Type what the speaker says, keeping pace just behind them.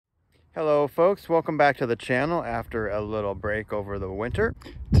Hello folks, welcome back to the channel after a little break over the winter.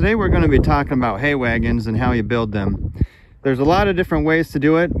 Today we're going to be talking about hay wagons and how you build them. There's a lot of different ways to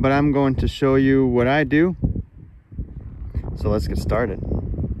do it, but I'm going to show you what I do. So let's get started.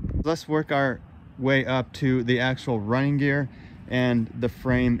 Let's work our way up to the actual running gear and the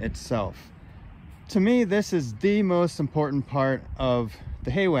frame itself. To me, this is the most important part of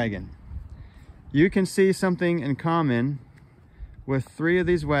the hay wagon. You can see something in common with three of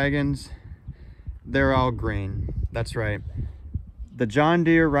these wagons. They're all green. That's right. The John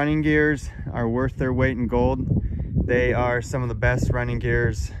Deere running gears are worth their weight in gold. They are some of the best running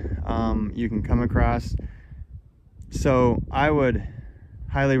gears you can come across. So I would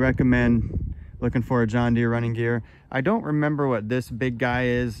highly recommend looking for a John Deere running gear. I don't remember what this big guy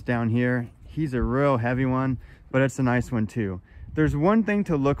is down here. He's a real heavy one, but it's a nice one too. There's one thing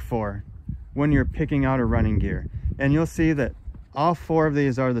to look for when you're picking out a running gear, and you'll see that all four of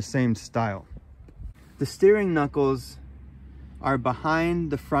these are the same style. The steering knuckles are behind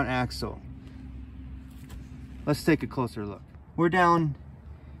the front axle. Let's take a closer look. We're down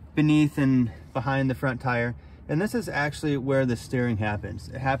beneath and behind the front tire, and this is actually where the steering happens.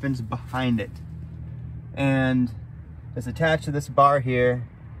 It happens behind it. And it's attached to this bar here.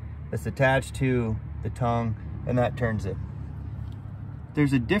 It's attached to the tongue, and that turns it.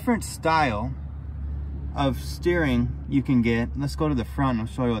 There's a different style of steering you can get. Let's go to the front and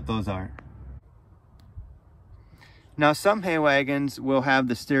I'll show you what those are. Now some hay wagons will have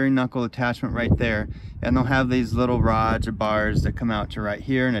the steering knuckle attachment right there, and they'll have these little rods or bars that come out to right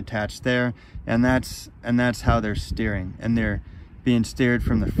here and attach there, and that's how they're steering, and they're being steered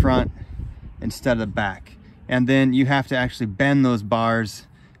from the front instead of the back. And then you have to actually bend those bars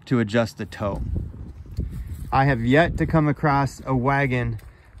to adjust the toe. I have yet to come across a wagon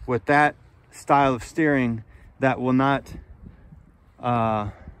with that style of steering that will not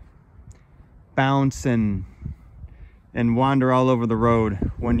bounce and wander all over the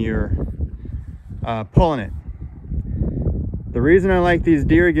road when you're pulling it. The reason I like these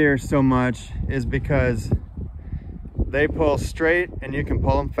Deere gears so much is because they pull straight and you can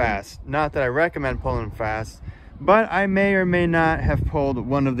pull them fast. Not that I recommend pulling them fast, but I may or may not have pulled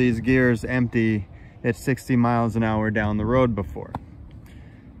one of these gears empty at 60 miles an hour down the road before.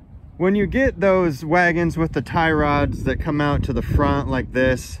 When you get those wagons with the tie rods that come out to the front like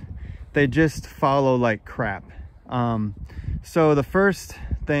this, they just follow like crap. So the first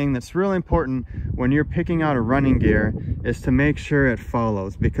thing that's really important when you're picking out a running gear is to make sure it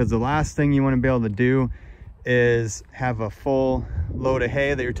follows, because the last thing you want to be able to do is have a full load of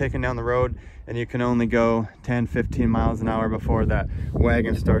hay that you're taking down the road and you can only go 10-15 miles an hour before that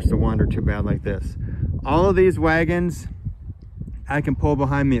wagon starts to wander too bad like this. All of these wagons I can pull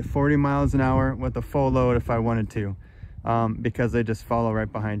behind me at 40 miles an hour with a full load if I wanted to, because they just follow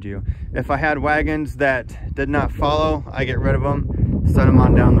right behind you. If I had wagons that did not follow, I get rid of them, set them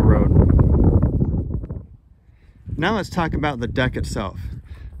on down the road. Now let's talk about the deck itself.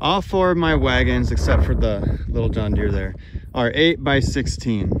 All four of my wagons, except for the little John Deere there, are 8 by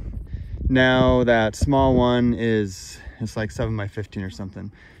 16. Now that small one it's like 7 by 15 or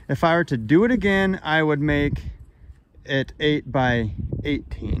something. If I were to do it again, I would make it 8 by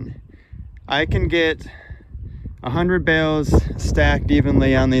 18. I can get 100 bales stacked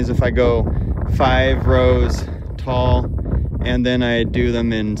evenly on these if I go 5 rows tall, and then I do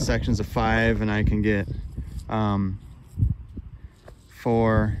them in sections of 5, and I can get 4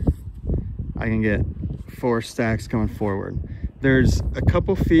 stacks going forward. There's a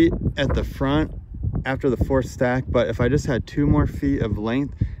couple feet at the front after the 4th stack, but if I just had 2 more feet of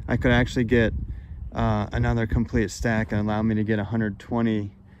length, I could actually get another complete stack and allow me to get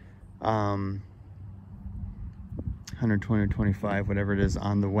 120 or 25, whatever it is,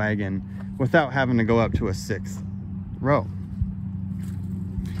 on the wagon without having to go up to a 6th row.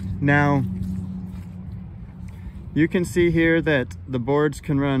 Now you can see here that the boards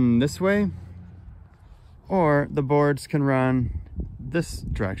can run this way, or the boards can run this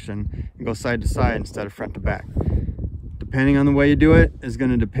direction and go side to side instead of front to back. Depending on the way you do it is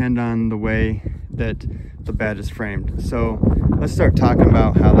going to depend on the way that the bed is framed. So let's start talking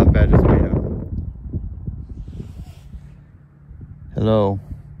about how that bed is made up. Hello.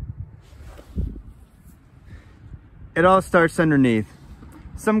 It all starts underneath.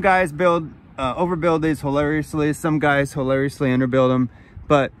 Some guys overbuild these hilariously, some guys hilariously underbuild them,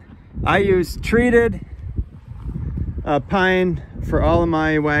 but I use treated pine for all of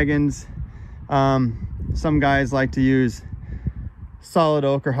my wagons. Some guys like to use solid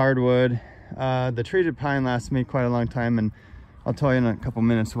oak or hardwood. The treated pine lasts me quite a long time, and I'll tell you in a couple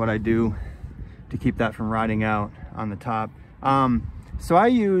minutes what I do to keep that from rotting out on the top. So I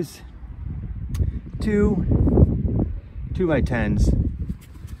use two 2x10s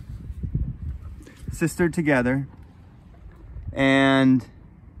sistered together, and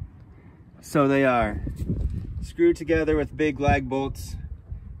so they are screwed together with big lag bolts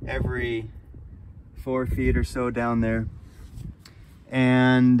every 4 feet or so down there.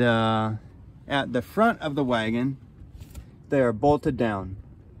 And at the front of the wagon, they are bolted down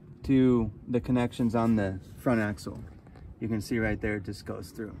to the connections on the front axle. You can see right there, it just goes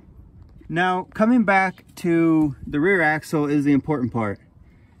through. Now, coming back to the rear axle is the important part.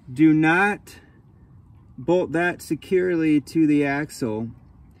 Do not bolt that securely to the axle.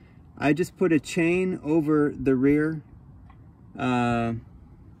 I just put a chain over the rear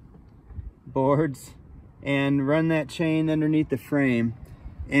boards and run that chain underneath the frame.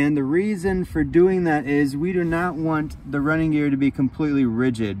 And the reason for doing that is we do not want the running gear to be completely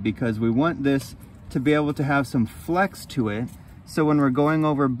rigid, because we want this to be able to have some flex to it. So when we're going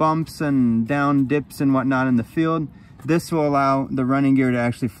over bumps and down dips and whatnot in the field, this will allow the running gear to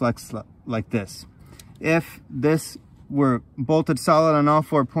actually flex like this. If this were bolted solid on all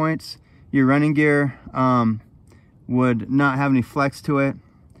 4 points, your running gear would not have any flex to it,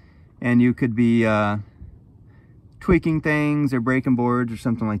 and you could be tweaking things or breaking boards or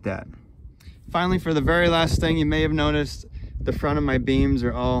something like that. Finally, for the very last thing, you may have noticed the front of my beams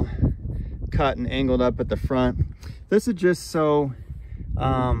are all cut and angled up at the front. This is just so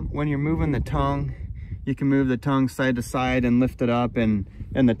when you're moving the tongue, you can move the tongue side to side and lift it up, and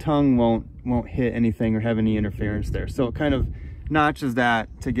the tongue won't hit anything or have any interference there. So it kind of notches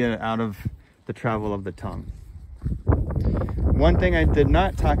that to get it out of the travel of the tongue. One thing I did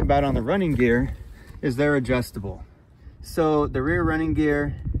not talk about on the running gear is they're adjustable. So the rear running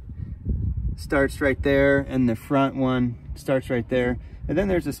gear starts right there, and the front one starts right there. And then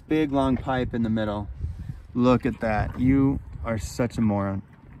there's this big long pipe in the middle. Look at that. You are such a moron.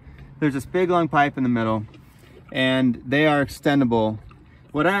 There's this big long pipe in the middle, and they are extendable.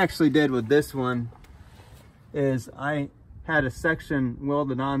 What I actually did with this one is I had a section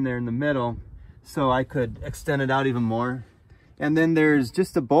welded on there in the middle so I could extend it out even more. And then there's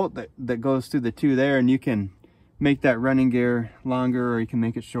just a bolt that goes through the two there, and you can make that running gear longer, or you can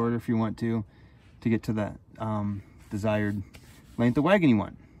make it shorter if you want to get to that desired length of wagon you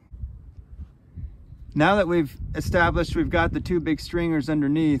want. Now that we've established we've got the two big stringers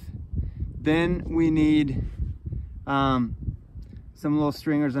underneath, then we need some little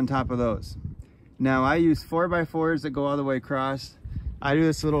stringers on top of those. Now I use 4x4s that go all the way across. I do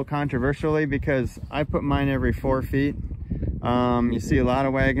this a little controversially because I put mine every 4 feet. You see a lot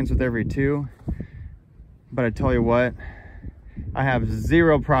of wagons with every 2, but I tell you what, I have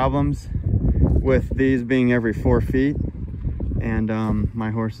zero problems with these being every 4 feet. And my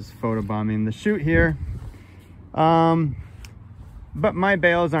horse is photobombing the chute here. But my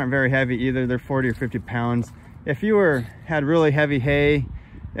bales aren't very heavy either. They're 40 or 50 pounds. If you had really heavy hay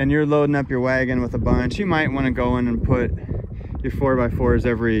and you're loading up your wagon with a bunch, you might want to go in and put your 4x4s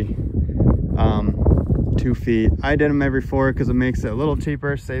every 2 feet. I did them every 4 because it makes it a little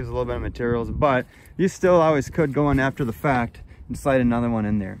cheaper, saves a little bit of materials, but you still always could go in after the fact and slide another one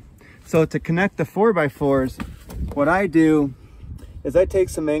in there. So to connect the 4x4s, what I do is I take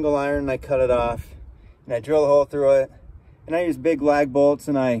some angle iron and I cut it off, and I drill a hole through it, and I use big lag bolts,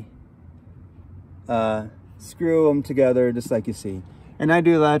 and I screw them together just like you see. And I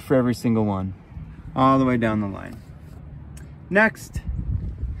do that for every single one, all the way down the line. Next,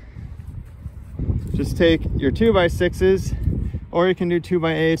 just take your 2x6s, or you can do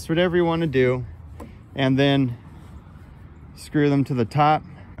 2x8s, whatever you want to do, and then screw them to the top.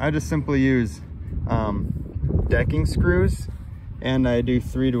 I just simply use decking screws, and I do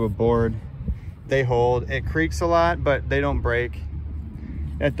 3 to a board. They hold. It creaks a lot, but they don't break.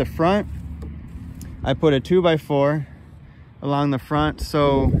 At the front, I put a 2x4 along the front,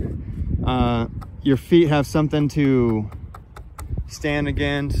 so your feet have something to stand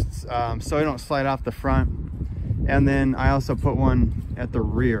against, so I don't slide off the front. And then I also put one at the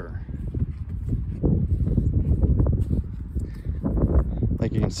rear,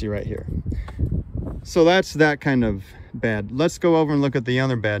 like you can see right here. So that's that kind of bed. Let's go over and look at the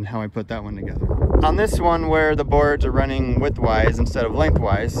other bed, how I put that one together. On this one, where the boards are running widthwise instead of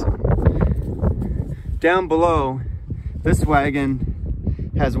lengthwise, down below, this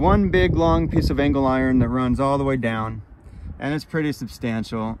wagon has one big long piece of angle iron that runs all the way down, and it's pretty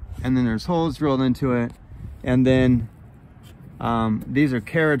substantial. And then there's holes drilled into it, and then these are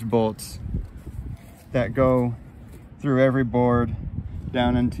carriage bolts that go through every board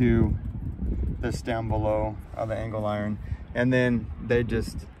down into this down below of the angle iron, and then they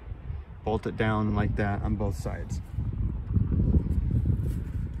just bolt it down like that on both sides.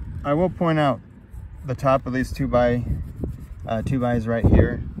 I will point out the top of these 2x right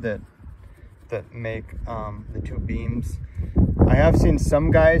here that make the two beams. I have seen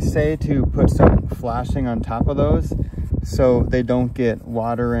some guys say to put some flashing on top of those so they don't get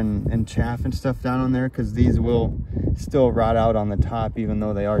water and chaff and stuff down on there, because these will still rot out on the top even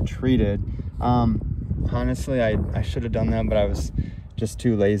though they are treated. Honestly, I should have done that, but I was just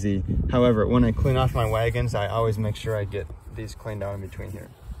too lazy. However, when I clean off my wagons, I always make sure I get these cleaned out in between here.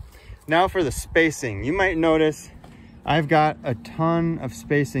 Now for the spacing, you might notice I've got a ton of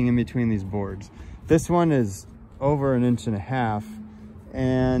spacing in between these boards. This one is over 1.5 inches,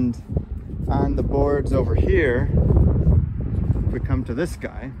 and on the boards over here, if we come to this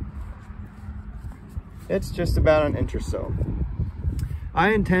guy, it's just about 1 inch or so.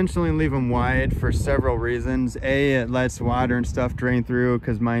 I intentionally leave them wide for several reasons. A, it lets water and stuff drain through,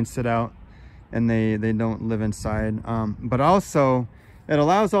 because mine sit out and they don't live inside. But also, it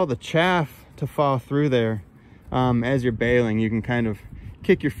allows all the chaff to fall through there. As you're baling, you can kind of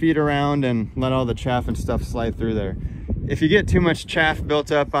kick your feet around and let all the chaff and stuff slide through there. If you get too much chaff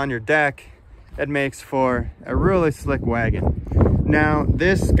built up on your deck, it makes for a really slick wagon. Now,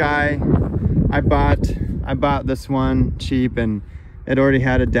 this guy, I bought this one cheap, and it already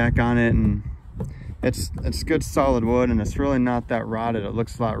had a deck on it, and it's good solid wood, and it's really not that rotted. It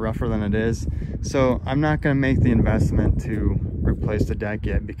looks a lot rougher than it is. So I'm not gonna make the investment to replace the deck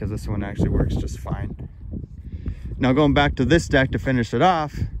yet, because this one actually works just fine. Now going back to this deck to finish it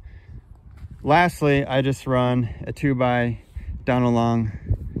off, lastly, I just run a 2x down along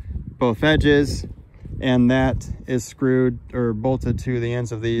both edges, and that is screwed or bolted to the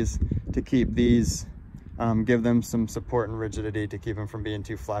ends of these to keep these, give them some support and rigidity to keep them from being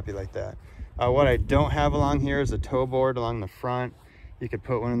too floppy like that. What I don't have along here is a toe board along the front. You could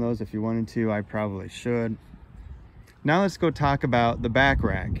put one of those if you wanted to. I probably should. Now let's go talk about the back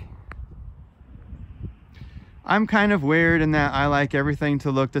rack. I'm kind of weird in that I like everything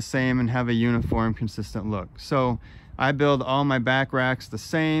to look the same and have a uniform, consistent look. So I build all my back racks the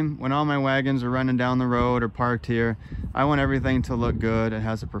same. When all my wagons are running down the road or parked here, I want everything to look good. It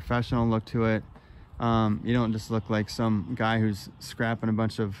has a professional look to it. You don't just look like some guy who's scrapping a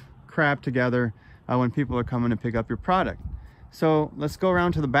bunch of crap together when people are coming to pick up your product. So let's go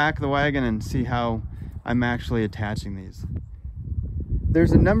around to the back of the wagon and see how I'm actually attaching these.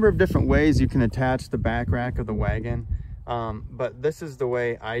 There's a number of different ways you can attach the back rack of the wagon, but this is the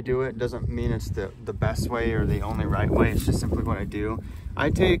way I do it. Doesn't mean it's the best way or the only right way. It's just simply what I do. I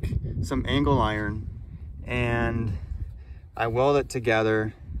take some angle iron and I weld it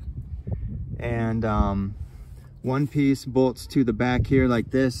together, and one piece bolts to the back here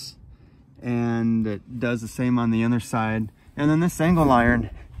like this, and it does the same on the other side. And then this angle iron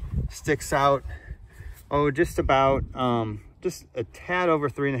sticks out, just about just a tad over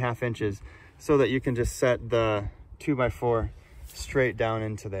 3.5 inches, so that you can just set the 2x4 straight down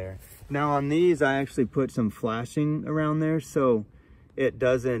into there. Now on these, I actually put some flashing around there so it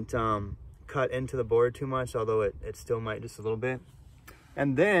doesn't cut into the board too much, although it still might just a little bit.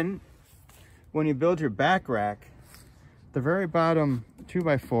 And then when you build your back rack, the very bottom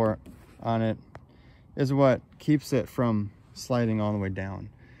 2x4 on it is what keeps it from sliding all the way down.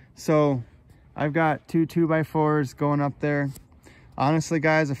 So I've got two 2x4s going up there. Honestly,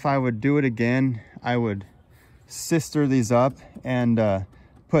 guys, if I would do it again, I would sister these up and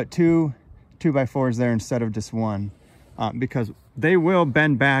put two 2x4s there instead of just one, because they will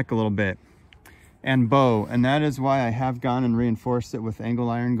bend back a little bit and bow, and that is why I have gone and reinforced it with angle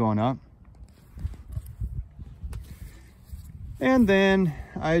iron going up. And then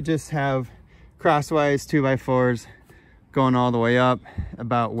I just have crosswise 2x4s going all the way up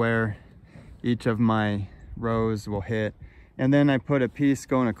about where each of my rows will hit. And then I put a piece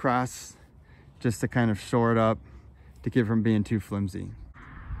going across just to kind of shore it up to keep it from being too flimsy.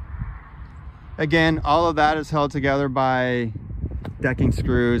 Again, all of that is held together by decking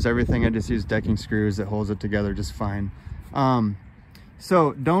screws. Everything, I just use decking screws that holds it together just fine.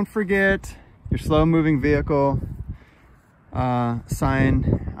 So don't forget your slow moving vehicle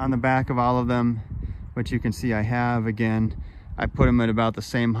sign on the back of all of them, which you can see I have. Again, I put them at about the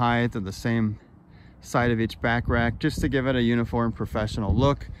same height or the same side of each back rack just to give it a uniform professional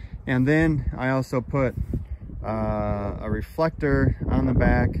look. And then I also put a reflector on the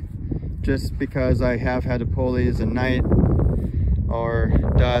back, just because I have had to pull these at night or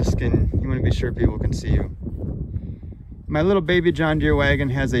dusk and you want to be sure people can see you. My little baby John Deere wagon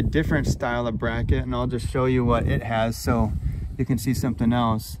has a different style of bracket, and I'll just show you what it has so you can see something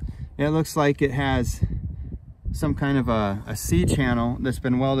else. It looks like it has some kind of a C channel that's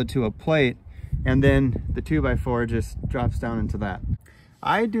been welded to a plate, and then the 2x4 just drops down into that.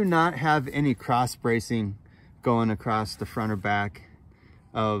 I do not have any cross bracing going across the front or back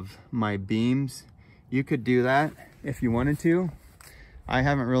of my beams. You could do that if you wanted to. I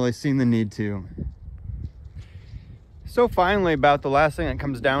haven't really seen the need to. So finally, about the last thing it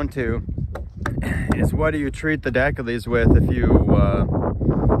comes down to is what do you treat the deck of these with if you,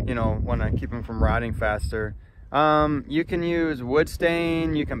 you know, want to keep them from rotting faster. You can use wood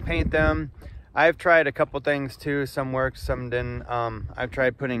stain, you can paint them. I've tried a couple things too, some worked, some didn't. I've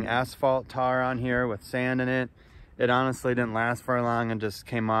tried putting asphalt tar on here with sand in it. It honestly didn't last very long and just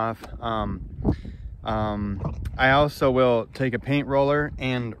came off. I also will take a paint roller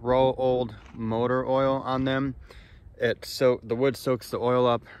and roll old motor oil on them. The wood soaks the oil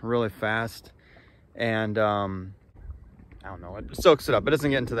up really fast, and I don't know, it soaks it up. It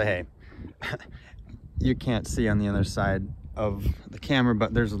doesn't get into the hay. You can't see on the other side of the camera,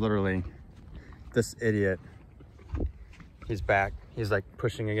 but there's literally this idiot. He's back. He's like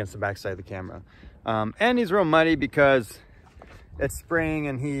pushing against the back side of the camera. And he's real muddy because it's spring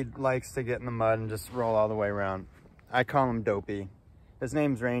and he likes to get in the mud and just roll all the way around. I call him Dopey. His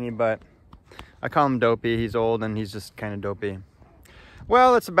name's Rainy, but I call him Dopey. He's old and he's just kind of dopey.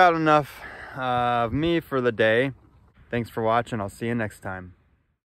 Well, that's about enough of me for the day. Thanks for watching. I'll see you next time.